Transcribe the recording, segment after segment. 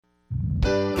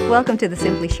Welcome to the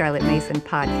Simply Charlotte Mason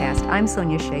podcast. I'm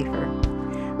Sonia Schaefer.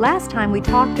 Last time we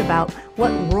talked about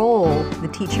what role the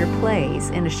teacher plays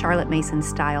in a Charlotte Mason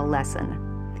style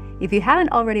lesson. If you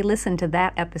haven't already listened to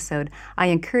that episode, I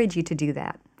encourage you to do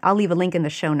that. I'll leave a link in the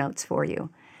show notes for you.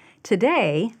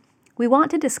 Today, we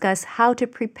want to discuss how to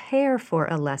prepare for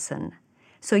a lesson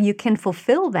so you can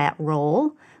fulfill that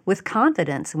role with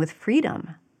confidence and with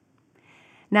freedom.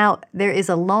 Now, there is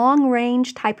a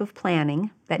long-range type of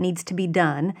planning that needs to be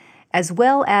done, as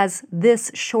well as this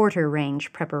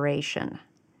shorter-range preparation.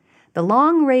 The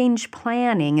long-range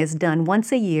planning is done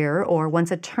once a year or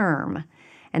once a term,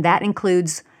 and that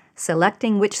includes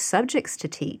selecting which subjects to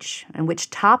teach and which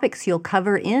topics you'll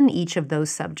cover in each of those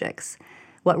subjects,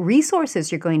 what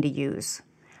resources you're going to use,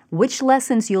 which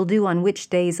lessons you'll do on which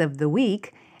days of the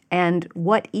week, and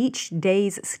what each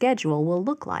day's schedule will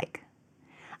look like.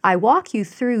 I walk you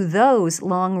through those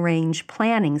long-range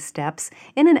planning steps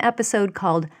in an episode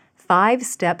called 5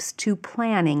 Steps to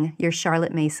Planning Your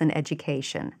Charlotte Mason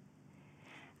Education.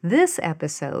 This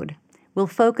episode will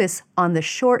focus on the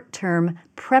short-term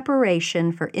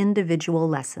preparation for individual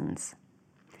lessons.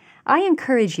 I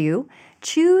encourage you,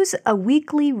 choose a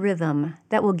weekly rhythm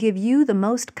that will give you the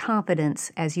most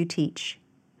confidence as you teach.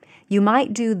 You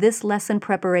might do this lesson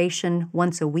preparation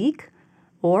once a week,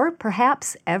 or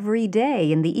perhaps every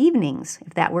day in the evenings,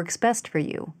 if that works best for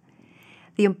you.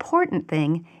 The important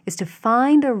thing is to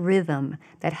find a rhythm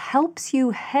that helps you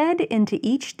head into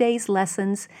each day's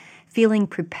lessons feeling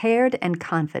prepared and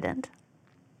confident.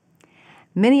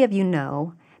 Many of you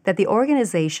know that the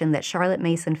organization that Charlotte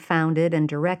Mason founded and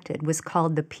directed was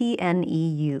called the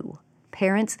PNEU,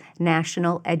 Parents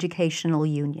National Educational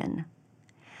Union.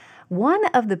 One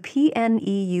of the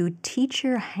PNEU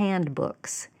teacher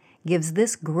handbooks gives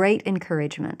this great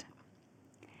encouragement.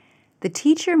 The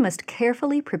teacher must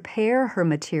carefully prepare her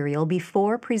material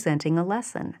before presenting a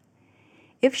lesson.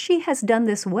 If she has done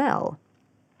this well,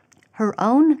 her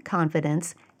own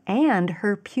confidence and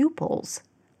her pupils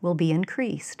will be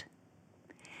increased.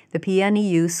 The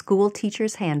PNEU School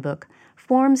Teacher's Handbook,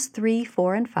 Forms 3,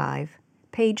 4, and 5,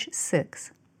 page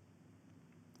 6.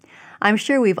 I'm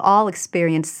sure we've all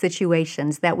experienced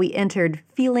situations that we entered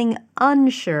feeling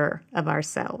unsure of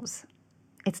ourselves.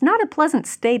 It's not a pleasant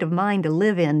state of mind to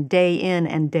live in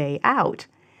and day out.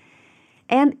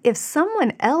 And if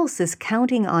someone else is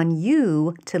counting on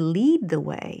you to lead the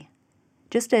way,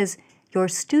 just as your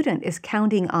student is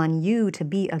counting on you to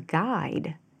be a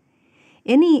guide,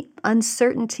 any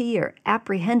uncertainty or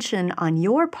apprehension on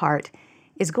your part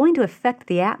is going to affect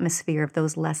the atmosphere of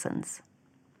those lessons.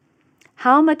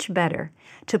 How much better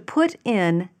to put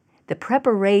in the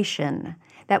preparation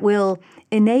that will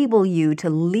enable you to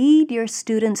lead your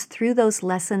students through those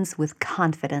lessons with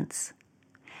confidence.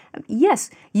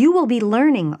 Yes, you will be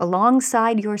learning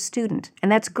alongside your student,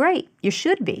 and that's great. You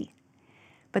should be.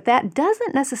 But that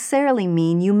doesn't necessarily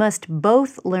mean you must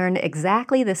both learn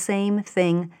exactly the same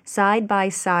thing side by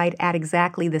side at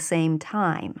exactly the same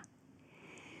time.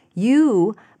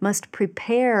 You must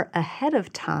prepare ahead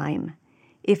of time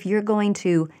if you're going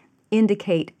to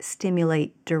indicate,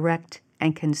 stimulate, direct,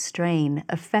 and constrain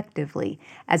effectively,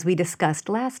 as we discussed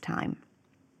last time.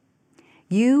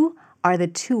 You are the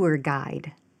tour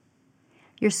guide.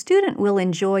 Your student will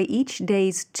enjoy each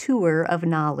day's tour of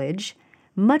knowledge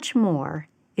much more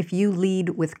if you lead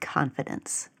with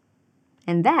confidence.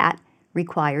 And that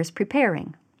requires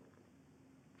preparing.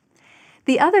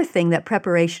 The other thing that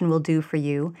preparation will do for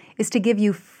you is to give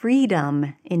you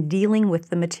freedom in dealing with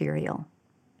the material.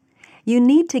 You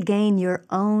need to gain your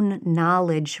own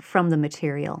knowledge from the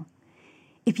material.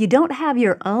 If you don't have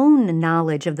your own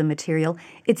knowledge of the material,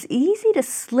 it's easy to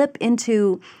slip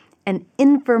into an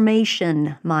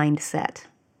information mindset.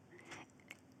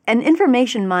 An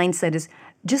information mindset is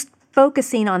just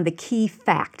focusing on the key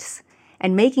facts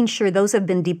and making sure those have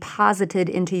been deposited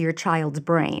into your child's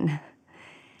brain.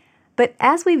 But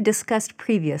as we've discussed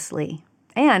previously,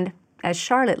 and as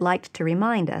Charlotte liked to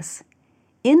remind us,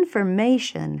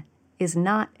 information is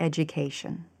not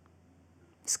education.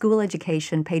 School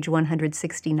Education, page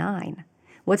 169.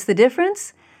 What's the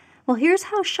difference? Well, here's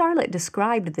how Charlotte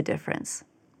described the difference.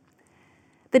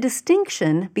 The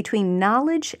distinction between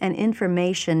knowledge and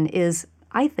information is,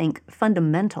 I think,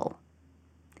 fundamental.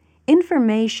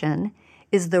 Information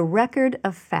is the record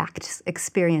of facts,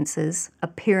 experiences,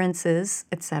 appearances,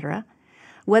 etc.,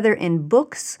 whether in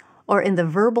books or in the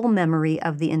verbal memory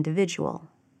of the individual.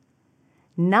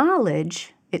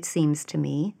 Knowledge, it seems to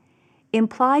me,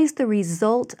 implies the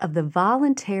result of the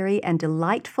voluntary and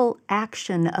delightful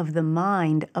action of the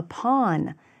mind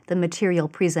upon the material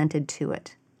presented to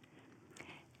it.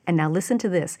 And now listen to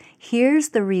this. Here's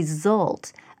the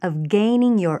result of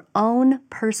gaining your own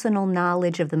personal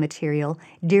knowledge of the material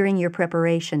during your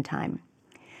preparation time.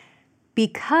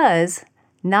 Because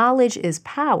knowledge is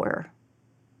power,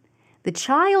 the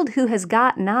child who has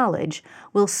got knowledge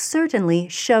will certainly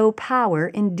show power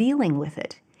in dealing with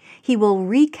it. He will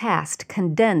recast,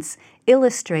 condense,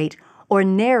 illustrate, or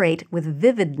narrate with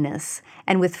vividness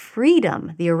and with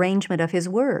freedom the arrangement of his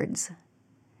words.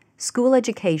 School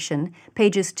Education,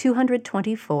 pages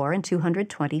 224 and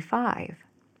 225.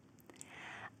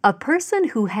 A person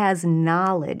who has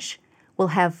knowledge will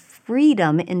have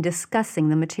freedom in discussing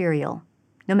the material,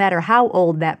 no matter how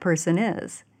old that person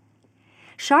is.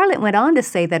 Charlotte went on to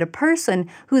say that a person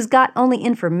who's got only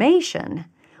information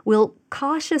will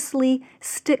cautiously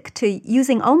stick to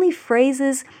using only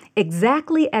phrases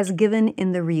exactly as given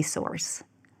in the resource,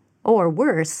 or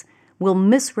worse, will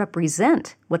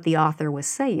misrepresent what the author was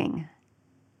saying.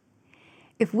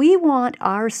 If we want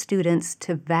our students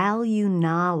to value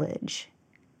knowledge,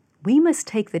 we must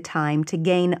take the time to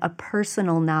gain a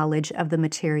personal knowledge of the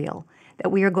material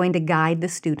that we are going to guide the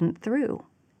student through.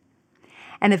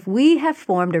 And if we have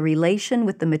formed a relation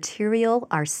with the material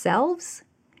ourselves,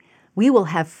 we will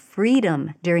have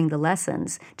freedom during the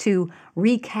lessons to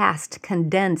recast,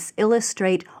 condense,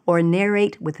 illustrate, or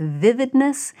narrate with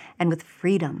vividness and with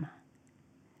freedom.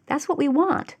 That's what we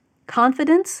want,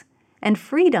 confidence and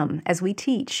freedom as we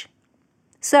teach.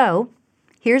 So,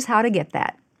 here's how to get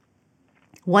that.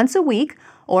 Once a week,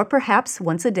 or perhaps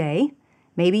once a day,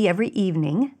 maybe every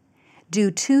evening, do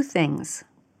two things.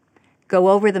 Go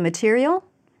over the material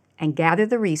and gather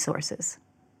the resources.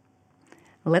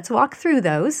 Let's walk through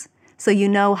those so you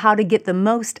know how to get the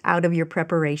most out of your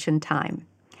preparation time.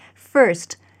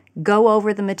 First, go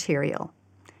over the material.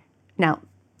 Now,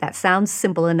 that sounds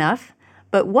simple enough,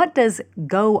 but what does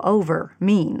go over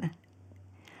mean?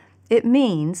 It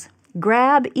means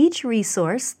grab each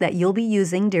resource that you'll be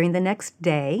using during the next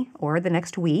day or the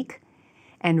next week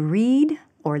and read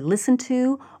or listen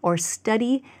to or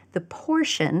study the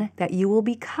portion that you will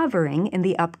be covering in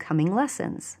the upcoming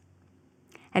lessons.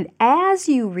 And as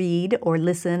you read or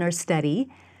listen or study,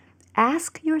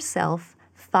 ask yourself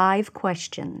 5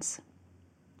 questions.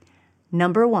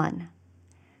 Number 1,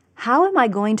 how am I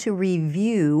going to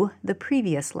review the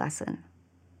previous lesson?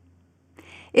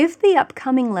 If the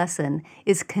upcoming lesson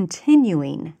is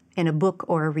continuing in a book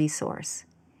or a resource,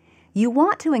 you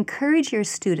want to encourage your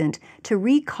student to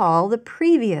recall the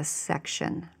previous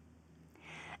section.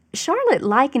 Charlotte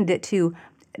likened it to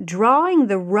drawing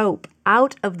the rope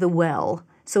out of the well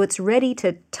so it's ready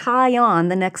to tie on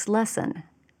the next lesson.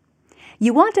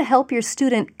 You want to help your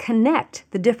student connect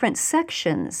the different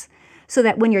sections so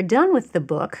that when you're done with the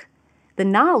book, the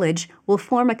knowledge will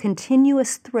form a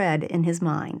continuous thread in his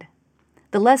mind.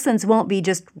 The lessons won't be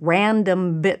just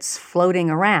random bits floating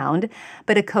around,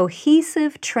 but a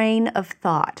cohesive train of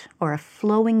thought or a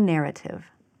flowing narrative.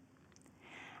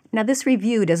 Now, this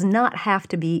review does not have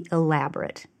to be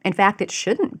elaborate. In fact, it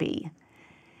shouldn't be.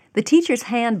 The teacher's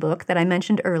handbook that I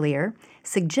mentioned earlier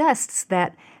suggests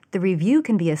that the review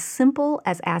can be as simple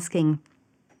as asking,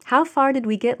 how far did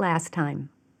we get last time?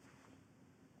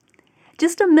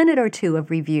 Just a minute or two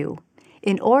of review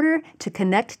in order to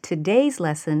connect today's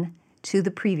lesson to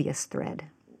the previous thread.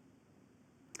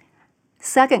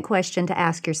 Second question to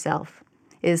ask yourself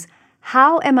is,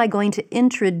 how am I going to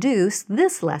introduce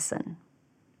this lesson?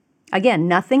 Again,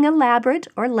 nothing elaborate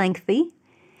or lengthy.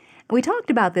 We talked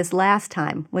about this last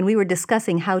time when we were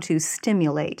discussing how to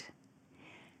stimulate.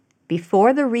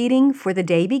 Before the reading for the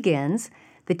day begins,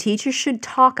 the teacher should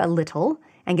talk a little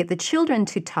and get the children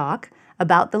to talk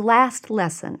about the last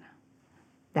lesson.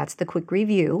 That's the quick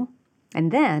review.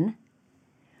 And then,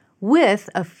 with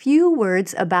a few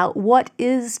words about what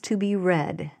is to be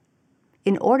read,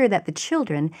 in order that the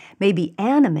children may be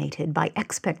animated by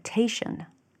expectation.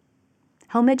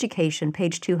 Home Education,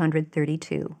 page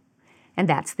 232. And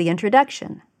that's the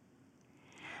introduction.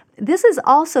 This is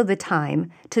also the time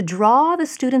to draw the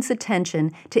student's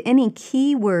attention to any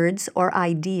key words or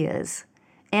ideas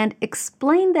and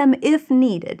explain them if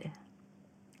needed.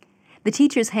 The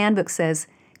teacher's handbook says,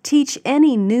 teach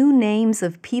any new names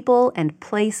of people and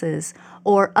places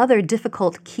or other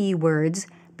difficult key words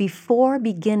before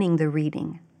beginning the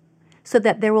reading, so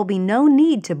that there will be no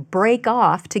need to break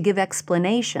off to give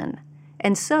explanation,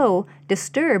 and so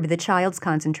disturb the child's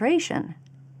concentration.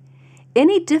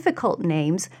 Any difficult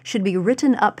names should be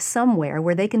written up somewhere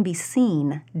where they can be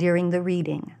seen during the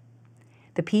reading.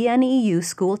 The PNEU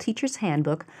School Teacher's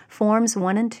Handbook, Forms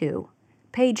 1 and 2,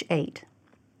 page 8.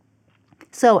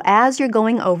 So as you're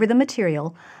going over the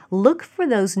material, look for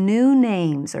those new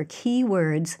names or key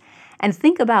words and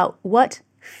think about what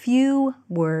few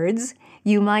words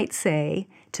you might say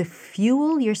to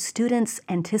fuel your students'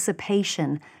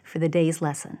 anticipation for the day's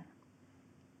lesson.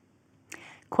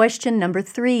 Question number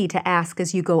 3 to ask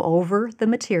as you go over the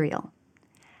material.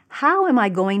 How am I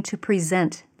going to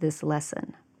present this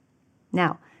lesson?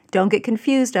 Now, don't get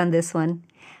confused on this one.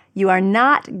 You are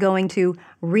not going to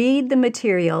read the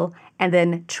material and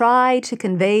then try to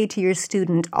convey to your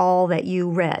student all that you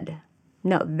read.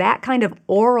 No, that kind of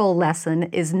oral lesson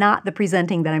is not the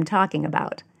presenting that I'm talking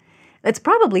about. It's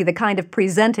probably the kind of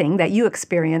presenting that you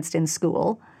experienced in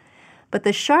school, but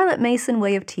the Charlotte Mason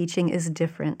way of teaching is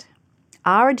different.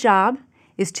 Our job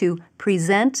is to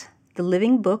present the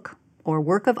living book or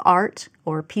work of art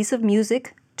or piece of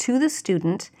music to the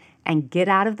student and get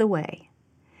out of the way.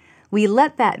 We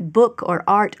let that book or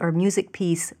art or music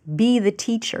piece be the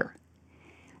teacher,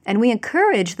 and we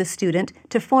encourage the student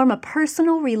to form a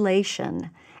personal relation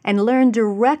and learn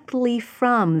directly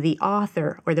from the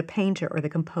author or the painter or the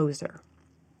composer.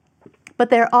 But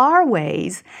there are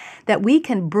ways that we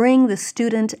can bring the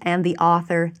student and the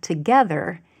author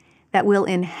together that will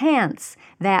enhance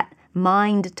that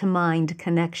mind-to-mind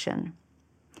connection.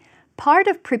 Part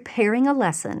of preparing a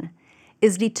lesson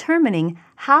is determining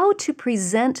how to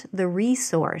present the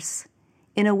resource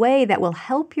in a way that will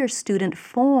help your student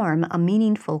form a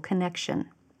meaningful connection.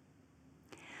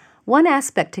 One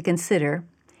aspect to consider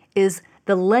is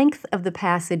the length of the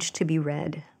passage to be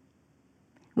read.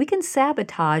 We can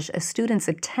sabotage a student's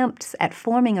attempts at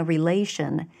forming a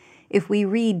relation if we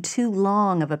read too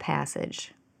long of a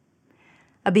passage.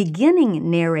 A beginning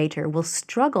narrator will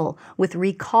struggle with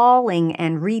recalling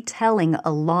and retelling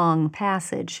a long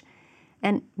passage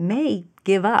and may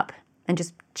give up and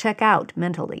just check out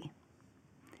mentally.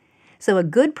 So a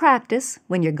good practice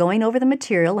when you're going over the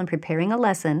material and preparing a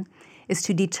lesson is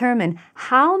to determine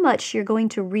how much you're going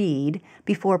to read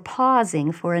before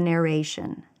pausing for a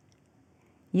narration.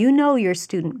 You know your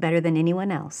student better than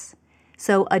anyone else,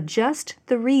 so adjust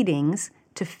the readings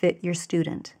to fit your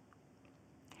student.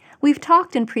 We've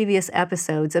talked in previous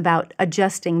episodes about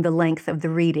adjusting the length of the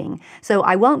reading, so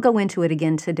I won't go into it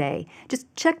again today. Just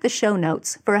check the show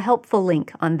notes for a helpful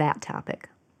link on that topic.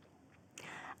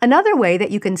 Another way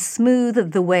that you can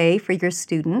smooth the way for your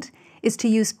student is to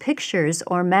use pictures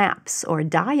or maps or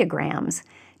diagrams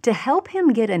to help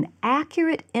him get an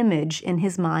accurate image in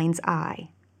his mind's eye.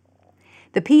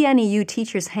 The PNEU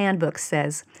Teacher's Handbook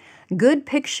says, good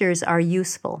pictures are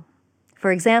useful.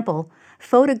 For example,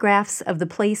 photographs of the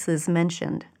places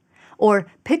mentioned, or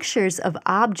pictures of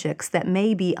objects that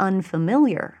may be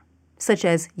unfamiliar, such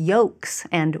as yolks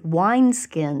and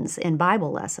wineskins in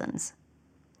Bible lessons.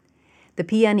 The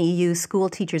PNEU School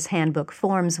Teacher's Handbook,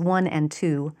 Forms 1 and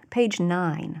 2, page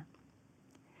 9.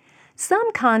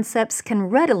 Some concepts can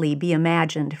readily be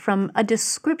imagined from a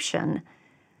description,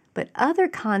 but other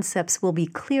concepts will be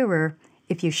clearer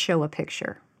if you show a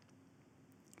picture.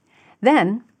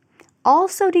 Then,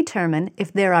 also determine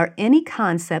if there are any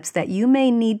concepts that you may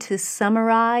need to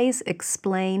summarize,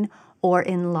 explain, or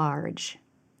enlarge.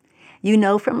 You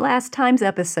know from last time's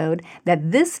episode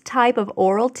that this type of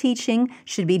oral teaching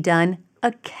should be done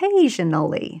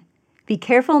occasionally. Be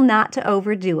careful not to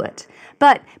overdo it,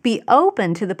 but be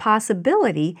open to the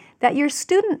possibility that your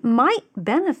student might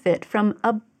benefit from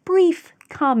a brief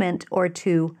comment or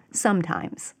two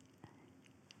sometimes.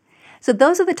 So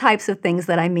those are the types of things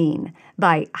that I mean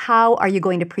by how are you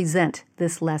going to present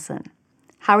this lesson.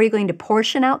 How are you going to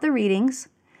portion out the readings?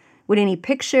 Would any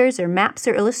pictures or maps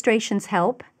or illustrations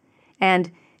help?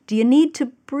 And do you need to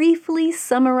briefly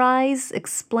summarize,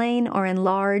 explain, or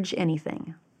enlarge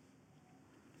anything?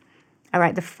 All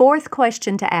right, the fourth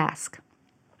question to ask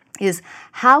is,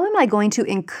 how am I going to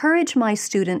encourage my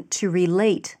student to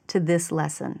relate to this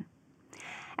lesson?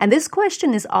 And this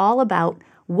question is all about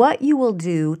what you will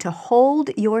do to hold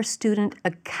your student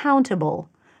accountable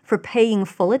for paying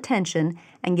full attention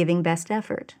and giving best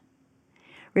effort.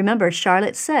 Remember,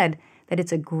 Charlotte said that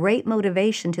it's a great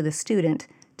motivation to the student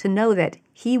to know that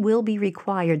he will be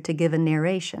required to give a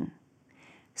narration.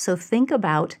 So think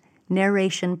about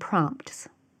narration prompts.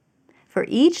 For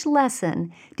each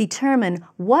lesson, determine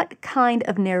what kind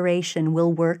of narration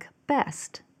will work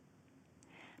best.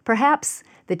 Perhaps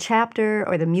the chapter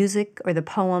or the music or the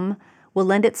poem will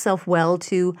lend itself well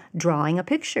to drawing a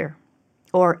picture,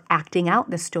 or acting out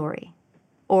the story,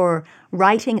 or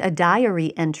writing a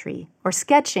diary entry, or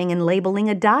sketching and labeling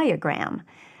a diagram.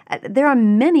 There are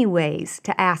many ways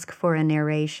to ask for a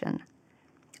narration.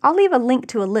 I'll leave a link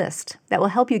to a list that will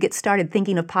help you get started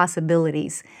thinking of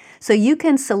possibilities, so you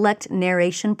can select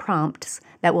narration prompts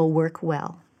that will work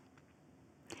well.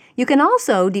 You can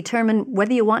also determine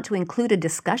whether you want to include a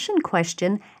discussion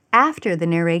question after the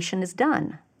narration is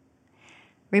done.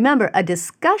 Remember, a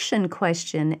discussion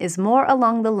question is more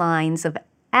along the lines of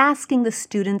asking the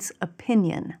student's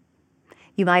opinion.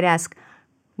 You might ask,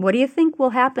 "What do you think will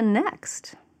happen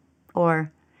next?"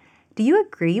 Or, "Do you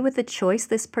agree with the choice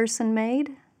this person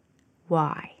made?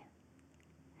 Why?"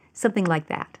 Something like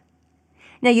that.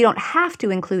 Now, you don't have to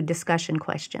include discussion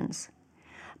questions,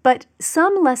 but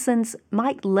some lessons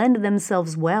might lend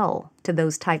themselves well to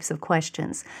those types of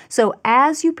questions. So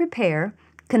as you prepare,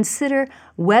 consider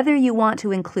whether you want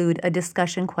to include a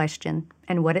discussion question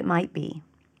and what it might be.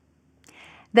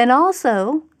 Then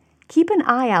also, keep an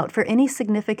eye out for any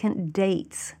significant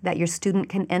dates that your student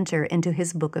can enter into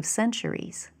his book of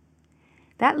centuries.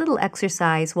 That little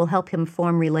exercise will help him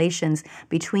form relations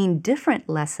between different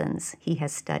lessons he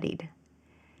has studied.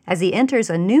 As he enters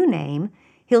a new name,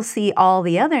 he'll see all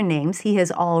the other names he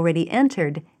has already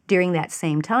entered during that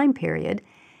same time period,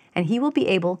 and he will be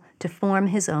able to form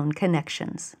his own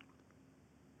connections.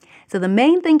 So the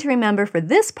main thing to remember for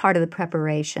this part of the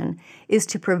preparation is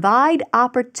to provide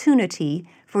opportunity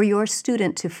for your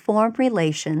student to form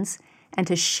relations and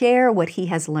to share what he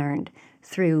has learned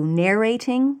through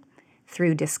narrating,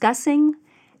 through discussing,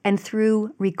 and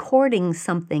through recording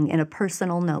something in a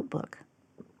personal notebook.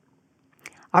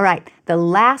 All right, the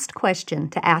last question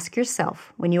to ask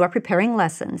yourself when you are preparing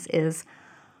lessons is,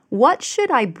 what should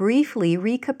I briefly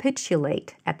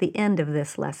recapitulate at the end of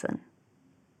this lesson?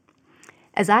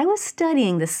 As I was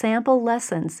studying the sample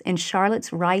lessons in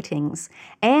Charlotte's writings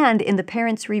and in the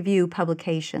Parents' Review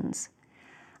publications,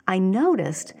 I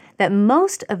noticed that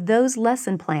most of those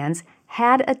lesson plans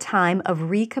had a time of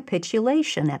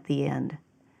recapitulation at the end,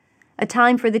 a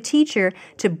time for the teacher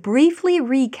to briefly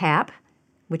recap,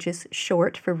 which is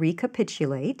short for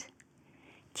recapitulate,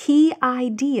 key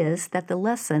ideas that the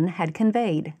lesson had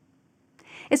conveyed.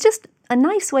 It's just a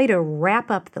nice way to wrap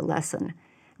up the lesson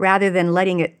rather than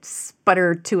letting it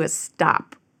sputter to a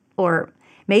stop or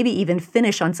maybe even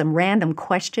finish on some random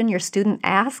question your student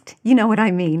asked. You know what I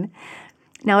mean.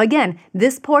 Now again,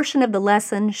 this portion of the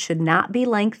lesson should not be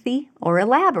lengthy or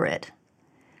elaborate.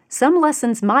 Some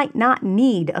lessons might not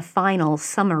need a final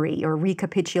summary or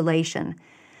recapitulation,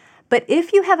 but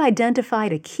if you have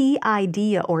identified a key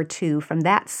idea or two from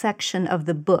that section of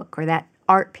the book or that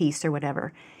art piece or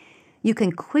whatever, you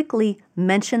can quickly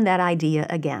mention that idea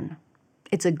again.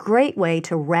 It's a great way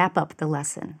to wrap up the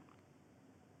lesson.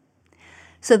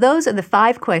 So those are the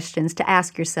 5 questions to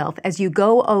ask yourself as you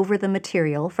go over the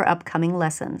material for upcoming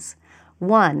lessons.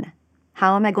 1,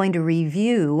 how am I going to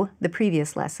review the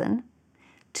previous lesson?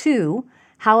 2,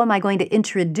 how am I going to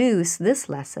introduce this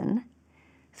lesson?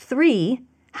 3,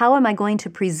 how am I going to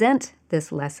present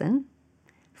this lesson?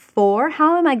 4,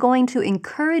 how am I going to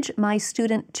encourage my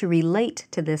student to relate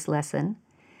to this lesson?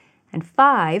 And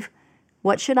 5,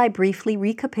 what should I briefly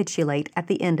recapitulate at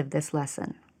the end of this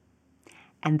lesson?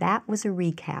 And that was a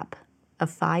recap of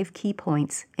 5 key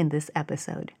points in this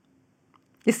episode.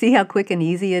 You see how quick and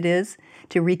easy it is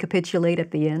to recapitulate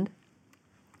at the end?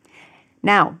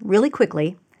 Now, really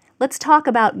quickly, let's talk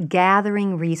about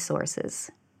gathering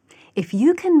resources. If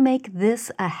you can make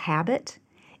this a habit,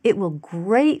 it will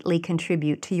greatly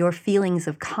contribute to your feelings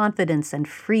of confidence and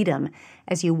freedom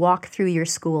as you walk through your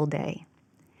school day.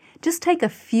 Just take a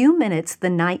few minutes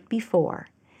the night before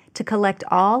to collect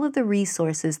all of the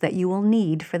resources that you will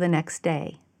need for the next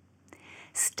day.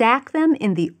 Stack them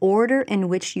in the order in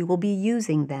which you will be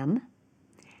using them,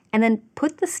 and then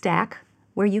put the stack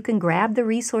where you can grab the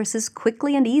resources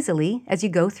quickly and easily as you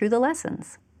go through the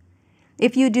lessons.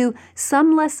 If you do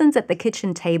some lessons at the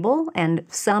kitchen table and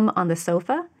some on the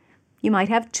sofa, you might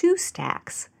have 2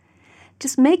 stacks.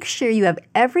 Just make sure you have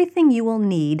everything you will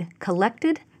need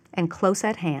collected and close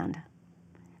at hand.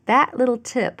 That little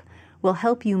tip will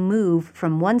help you move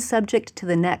from one subject to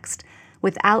the next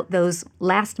without those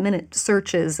last-minute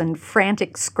searches and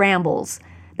frantic scrambles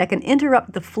that can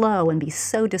interrupt the flow and be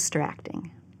so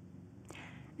distracting.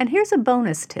 And here's a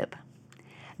bonus tip.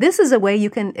 This is a way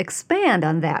you can expand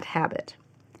on that habit.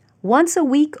 Once a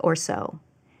week or so,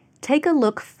 take a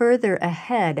look further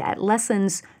ahead at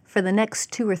lessons for the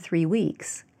next 2 or 3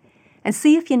 weeks and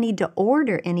see if you need to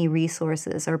order any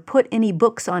resources or put any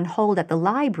books on hold at the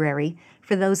library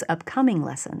for those upcoming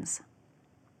lessons.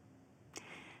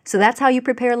 So that's how you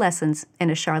prepare lessons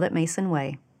in a Charlotte Mason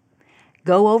way.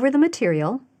 Go over the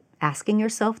material, asking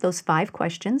yourself those 5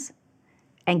 questions,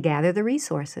 and gather the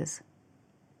resources.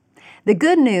 The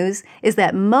good news is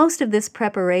that most of this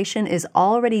preparation is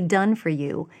already done for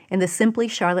you in the Simply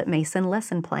Charlotte Mason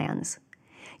lesson plans.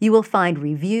 You will find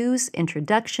reviews,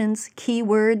 introductions,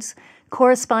 keywords,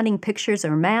 corresponding pictures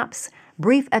or maps,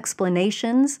 brief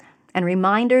explanations, and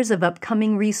reminders of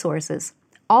upcoming resources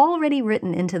already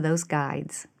written into those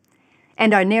guides.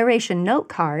 And our narration note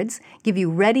cards give you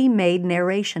ready-made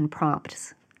narration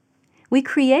prompts. We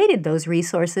created those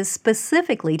resources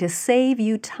specifically to save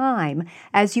you time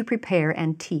as you prepare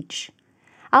and teach.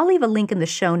 I'll leave a link in the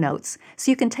show notes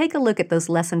so you can take a look at those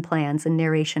lesson plans and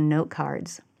narration note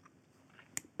cards.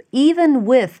 Even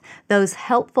with those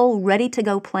helpful,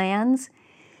 ready-to-go plans,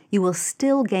 you will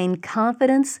still gain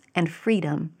confidence and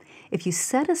freedom if you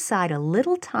set aside a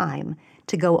little time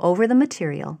to go over the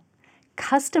material,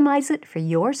 customize it for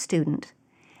your student,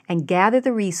 and gather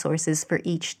the resources for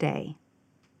each day.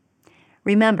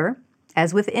 Remember,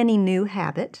 as with any new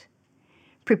habit,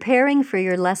 preparing for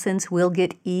your lessons will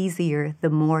get easier the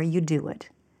more you do it.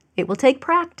 It will take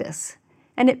practice,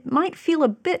 and it might feel a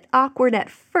bit awkward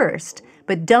at first,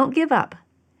 but don't give up.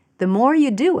 The more you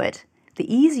do it,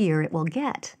 the easier it will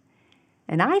get.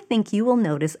 And I think you will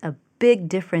notice a big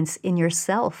difference in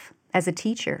yourself as a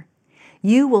teacher.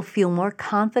 You will feel more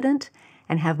confident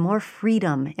and have more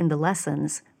freedom in the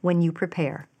lessons when you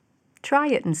prepare. Try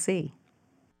it and see.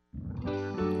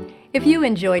 If you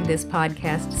enjoyed this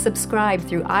podcast, subscribe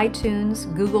through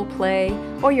iTunes, Google Play,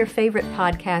 or your favorite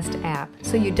podcast app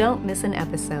so you don't miss an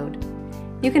episode.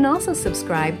 You can also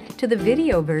subscribe to the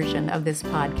video version of this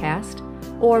podcast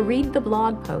or read the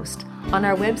blog post on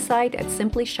our website at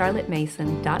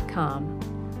simplycharlottemason.com.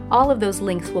 All of those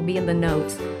links will be in the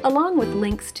notes, along with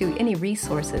links to any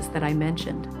resources that I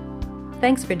mentioned.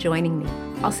 Thanks for joining me.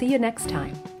 I'll see you next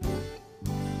time.